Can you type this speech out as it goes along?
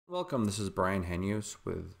Welcome, this is Brian Henneuse,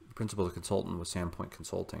 Principal Consultant with SandPoint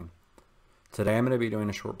Consulting. Today I'm going to be doing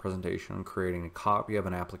a short presentation on creating a copy of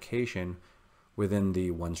an application within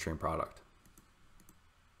the OneStream product.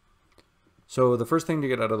 So the first thing to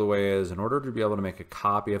get out of the way is, in order to be able to make a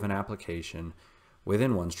copy of an application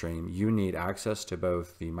within OneStream, you need access to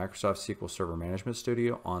both the Microsoft SQL Server Management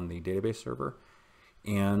Studio on the database server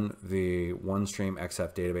and the OneStream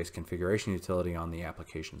XF database configuration utility on the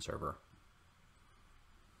application server.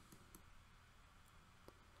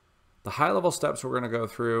 The high-level steps we're going to go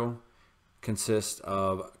through consist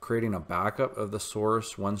of creating a backup of the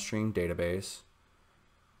source OneStream database,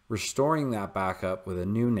 restoring that backup with a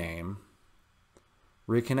new name,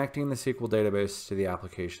 reconnecting the SQL database to the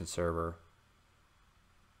application server,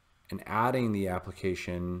 and adding the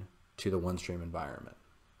application to the OneStream environment.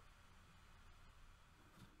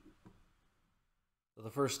 So the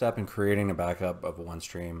first step in creating a backup of a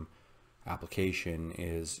OneStream application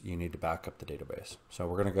is you need to back up the database. So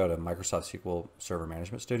we're going to go to Microsoft SQL Server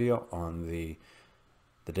Management Studio on the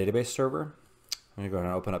database server. I'm going to go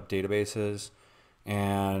and open up databases,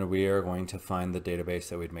 and we are going to find the database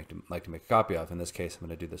that we'd like to make a copy of. In this case, I'm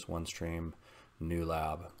going to do this OneStream new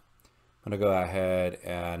lab. I'm going to go ahead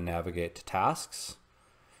and navigate to tasks.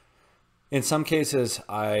 In some cases,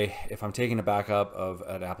 if I'm taking a backup of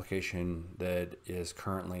an application that is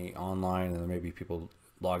currently online and there may be people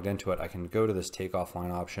logged into it, I can go to this take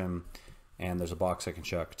offline option, and there's a box I can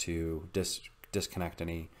check to disconnect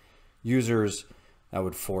any users. That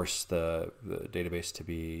would force the database to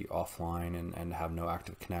be offline and have no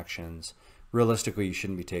active connections. Realistically, you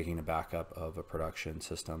shouldn't be taking a backup of a production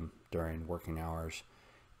system during working hours,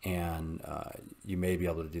 and you may be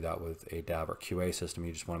able to do that with a DAV or QA system.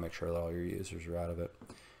 You just want to make sure that all your users are out of it.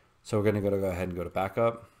 So we're going to go ahead and go to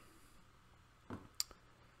backup.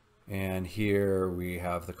 And here we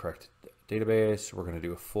have the correct database. We're going to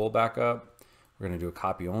do a full backup. We're going to do a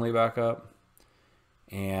copy only backup.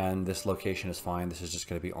 And this location is fine. This is just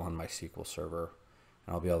going to be on my SQL server.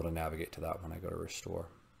 And I'll be able to navigate to that when I go to restore.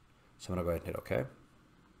 So I'm going to go ahead and hit OK.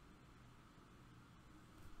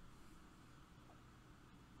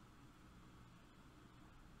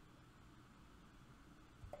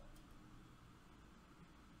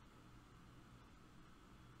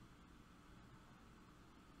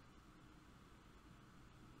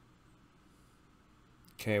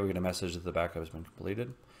 Okay, we get a message that the backup has been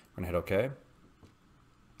completed. We're going to hit OK.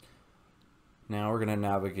 Now we're going to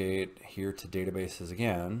navigate here to databases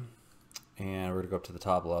again, and we're going to go up to the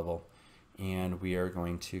top level, and we are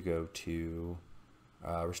going to go to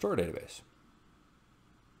restore database.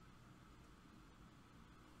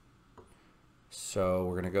 So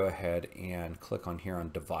we're going to go ahead and click on here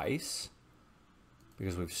on device,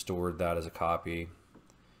 because we've stored that as a copy.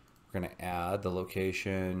 We're going to add the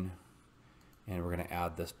location, and we're going to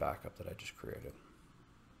add this backup that I just created.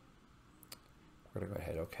 We're going to go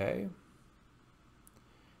ahead OK.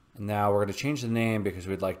 And now we're going to change the name because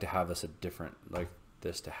we'd like to have this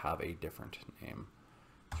to have a different name.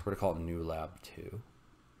 So we're going to call it New Lab 2.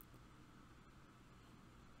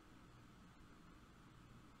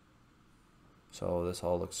 So this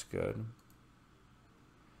all looks good.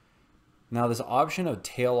 Now this option of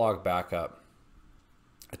tail log backup.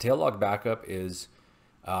 A tail log backup is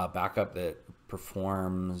backup that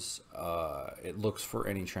performs, it looks for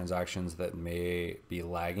any transactions that may be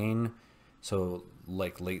lagging. So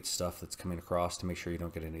like late stuff that's coming across to make sure you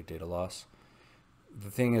don't get any data loss. The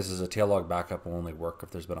thing is a tail log backup will only work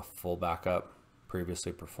if there's been a full backup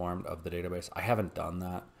previously performed of the database. I haven't done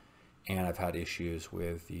that, and I've had issues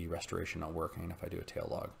with the restoration not working if I do a tail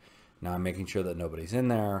log. Now I'm making sure that nobody's in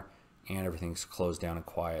there and everything's closed down and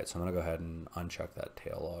quiet. So I'm going to go ahead and uncheck that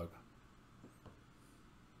tail log.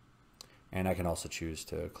 And I can also choose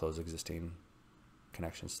to close existing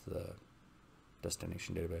connections to the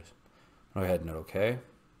destination database. Go ahead and hit OK.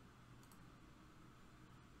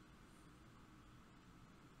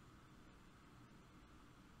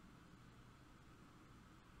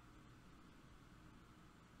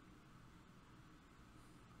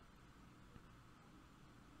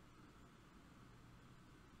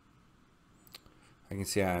 I can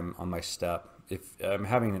see I'm on my step. If I'm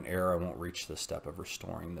having an error, I won't reach the step of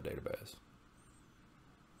restoring the database.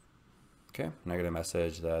 Okay, and I get a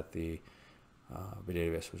message that the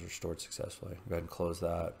database was restored successfully. Go ahead and close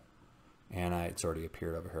that, and it's already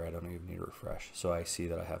appeared over here. I don't even need to refresh. So I see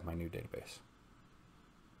that I have my new database.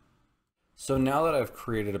 So now that I've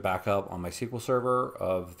created a backup on my SQL server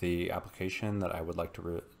of the application that I would like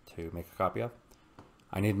to make a copy of,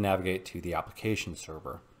 I need to navigate to the application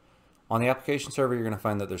server. On the application server, you're going to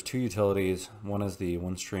find that there's two utilities. One is the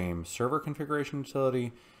OneStream server configuration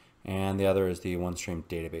utility, and the other is the OneStream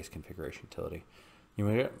database configuration utility.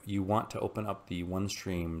 You want to open up the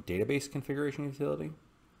OneStream database configuration utility,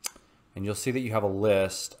 and you'll see that you have a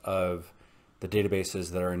list of the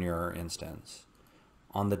databases that are in your instance.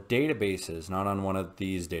 On the databases, not on one of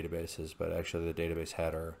these databases, but actually the database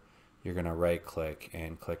header, you're going to right click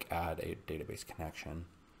and click add a database connection.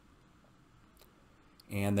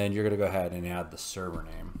 And then you're going to go ahead and add the server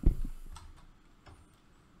name.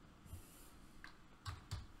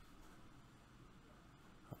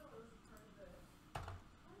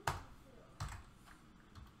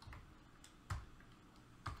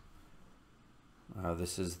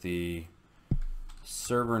 This is the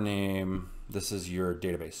server name. This is your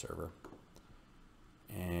database server.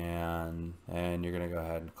 And you're going to go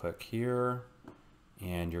ahead and click here,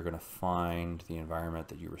 and you're going to find the environment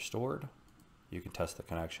that you restored. You can test the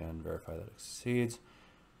connection, verify that it succeeds,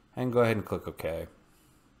 and go ahead and click OK.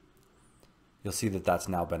 You'll see that that's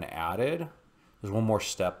now been added. There's one more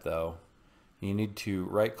step though. You need to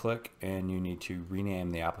right click and you need to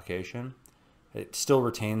rename the application. It still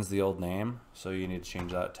retains the old name, so you need to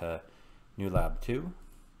change that to New Lab 2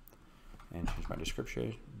 and change my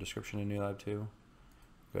description to New Lab 2.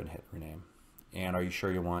 Go ahead and hit rename. And are you sure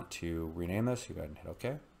you want to rename this? You go ahead and hit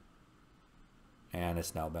OK. And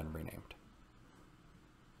it's now been renamed.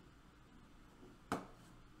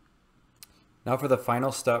 Now for the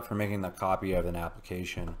final step for making the copy of an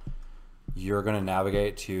application, you're going to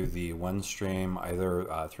navigate to the OneStream either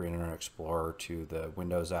through Internet Explorer to the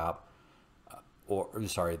Windows app, or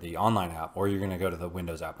sorry, the online app, or you're going to go to the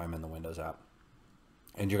Windows app. I'm in the Windows app.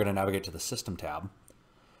 And you're going to navigate to the System tab.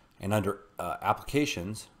 And under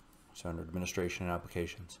Applications, so under Administration and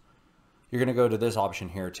Applications, you're going to go to this option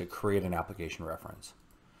here to create an application reference.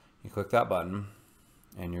 You click that button,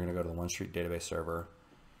 and you're going to go to the OneStream database server.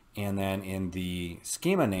 And then in the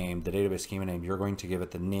schema name, the database schema name, you're going to give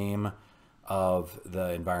it the name of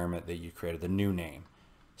the environment that you created, the new name.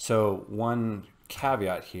 So one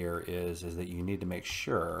caveat here is that you need to make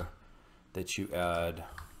sure that you add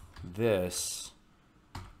this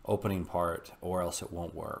opening part, or else it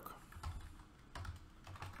won't work.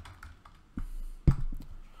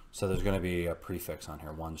 So there's going to be a prefix on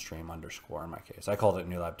here, OneStream underscore in my case. I called it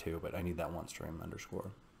New Lab 2, but I need that OneStream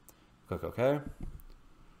underscore. Click OK.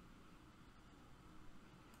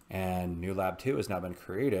 And New Lab 2 has now been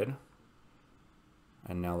created.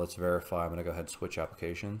 And now let's verify. I'm going to go ahead and switch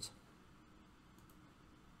applications.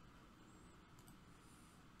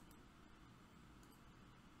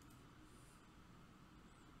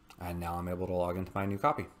 And now I'm able to log into my new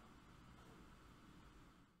copy.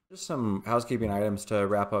 Just some housekeeping items to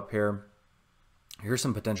wrap up here. Here's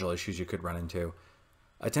some potential issues you could run into.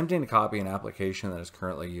 Attempting to copy an application that is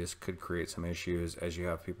currently used could create some issues as you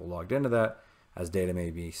have people logged into that. As data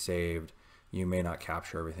may be saved, you may not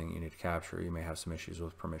capture everything you need to capture. You may have some issues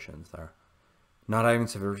with permissions there. Not having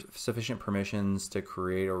sufficient permissions to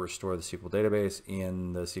create or restore the SQL database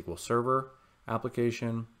in the SQL Server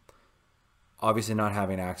application. Obviously, not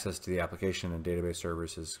having access to the application and database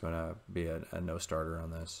servers is going to be a no-starter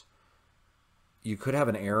on this. You could have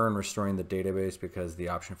an error in restoring the database because the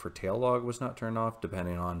option for tail log was not turned off,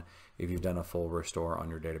 depending on if you've done a full restore on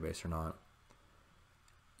your database or not.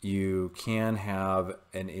 You can have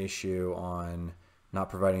an issue on not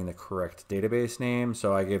providing the correct database name.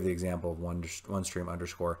 So I gave the example of OneStream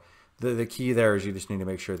underscore. The key there is you just need to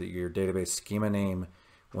make sure that your database schema name,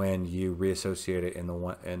 when you reassociate it in the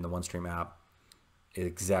OneStream app, it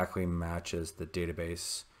exactly matches the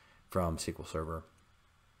database from SQL Server.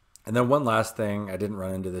 And then one last thing, I didn't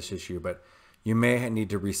run into this issue, but you may need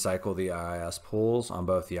to recycle the IIS pools on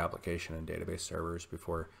both the application and database servers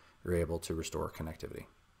before you're able to restore connectivity.